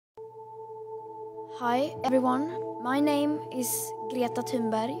Hi everyone, my name is Greta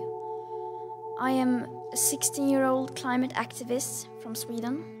Thunberg. I am a 16-year-old climate activist from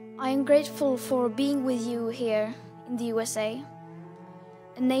Sweden. I am grateful for being with you here in the USA,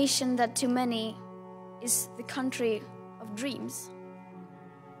 a nation that to many is the country of dreams.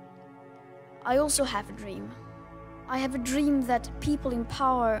 I also have a dream. I have a dream that people in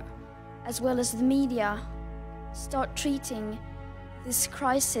power, as well as the media, start treating this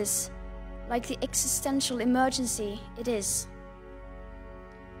crisis like the existential emergency it is.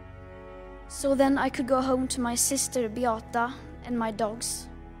 So then I could go home to my sister Beata and my dogs,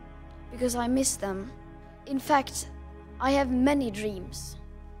 because I miss them. In fact, I have many dreams.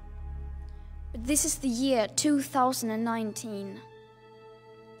 But this is the year 2019.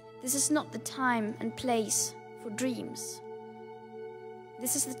 This is not the time and place for dreams.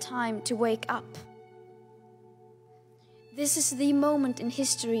 This is the time to wake up. This is the moment in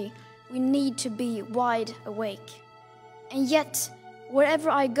history we need to be wide awake. And yet, wherever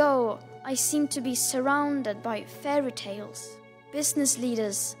I go, I seem to be surrounded by fairy tales, business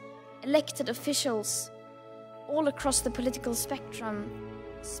leaders, elected officials, all across the political spectrum,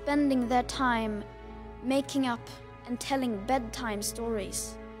 spending their time making up and telling bedtime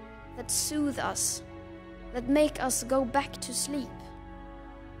stories that soothe us, that make us go back to sleep.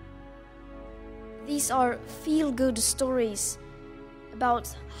 These are feel-good stories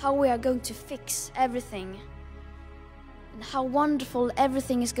about how we are going to fix everything and how wonderful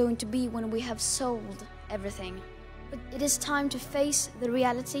everything is going to be when we have solved everything. But it is time to face the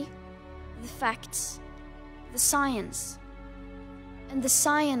reality, the facts, the science. And the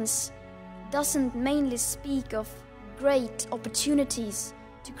science doesn't mainly speak of great opportunities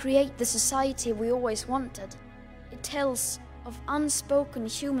to create the society we always wanted. It tells of unspoken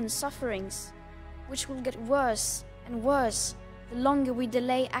human sufferings, which will get worse and worse the longer we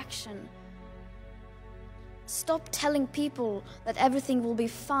delay action. Stop telling people that everything will be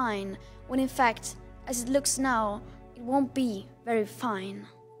fine, when in fact, as it looks now, it won't be very fine.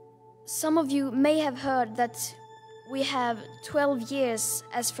 Some of you may have heard that we have 12 years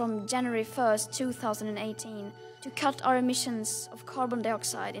as from January 1st, 2018 to cut our emissions of carbon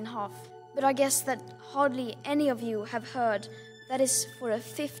dioxide in half. But I guess that hardly any of you have heard that is for a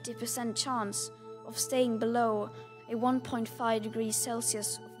 50% chance of staying below a 1.5 degrees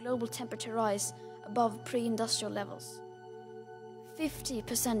Celsius of global temperature rise above pre-industrial levels.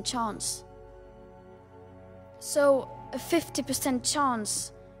 50% chance. So a 50%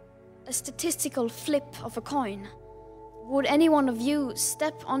 chance, a statistical flip of a coin. Would any one of you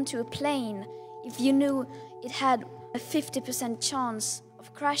step onto a plane if you knew it had a 50% chance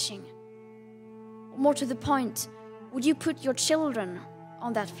of crashing? More to the point, would you put your children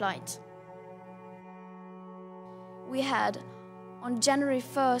on that flight? We had, on January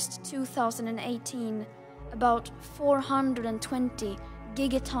 1st, 2018, about 420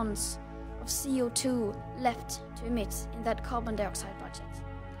 gigatons of CO2 left to emit in that carbon dioxide budget.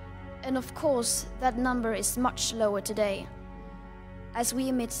 And of course, that number is much lower today, as we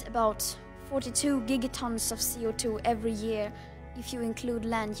emit about 42 gigatons of CO2 every year if you include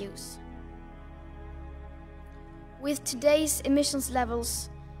land use. With today's emissions levels,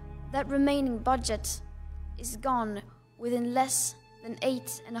 that remaining budget is gone within less than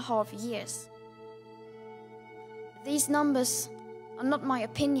 8.5 years. These numbers are not my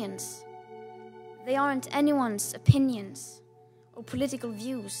opinions. They aren't anyone's opinions or political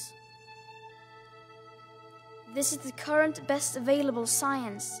views. This is the current best available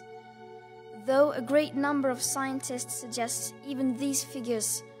science, though a great number of scientists suggest even these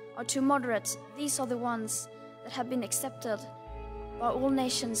figures are too moderate. These are the ones that have been accepted by all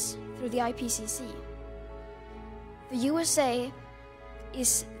nations through the IPCC. The USA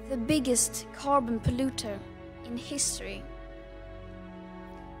is the biggest carbon polluter in history.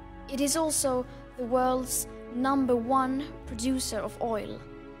 It is also the world's #1 producer of oil.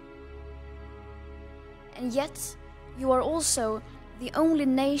 And yet, you are also the only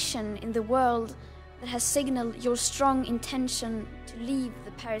nation in the world that has signaled your strong intention to leave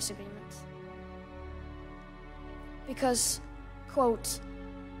the Paris Agreement. Because, quote,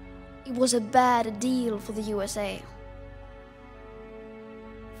 it was a bad deal for the USA.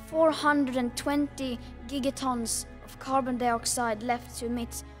 420 gigatons of carbon dioxide left to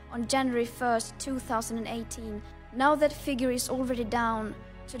emit on January 1st, 2018. Now that figure is already down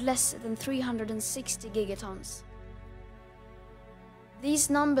to less than 360 gigatons. These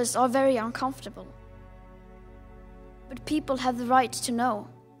numbers are very uncomfortable. But people have the right to know.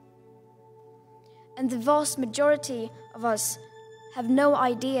 And the vast majority of us have no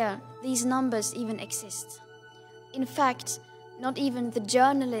idea these numbers even exist. In fact, not even the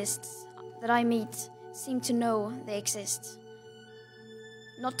journalists that I meet seem to know they exist.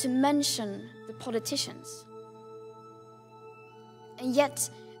 Not to mention the politicians. And yet,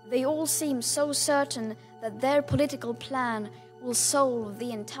 they all seem so certain that their political plan will solve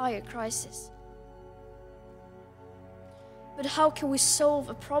the entire crisis. But how can we solve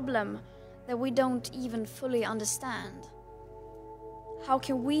a problem that we don't even fully understand? How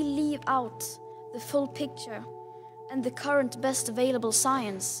can we leave out the full picture and the current best available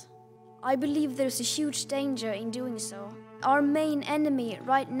science? I believe there's a huge danger in doing so. Our main enemy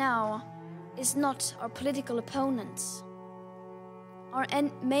right now is not our political opponents. Our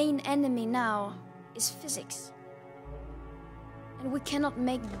main enemy now is physics. And we cannot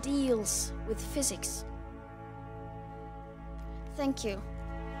make deals with physics. Thank you.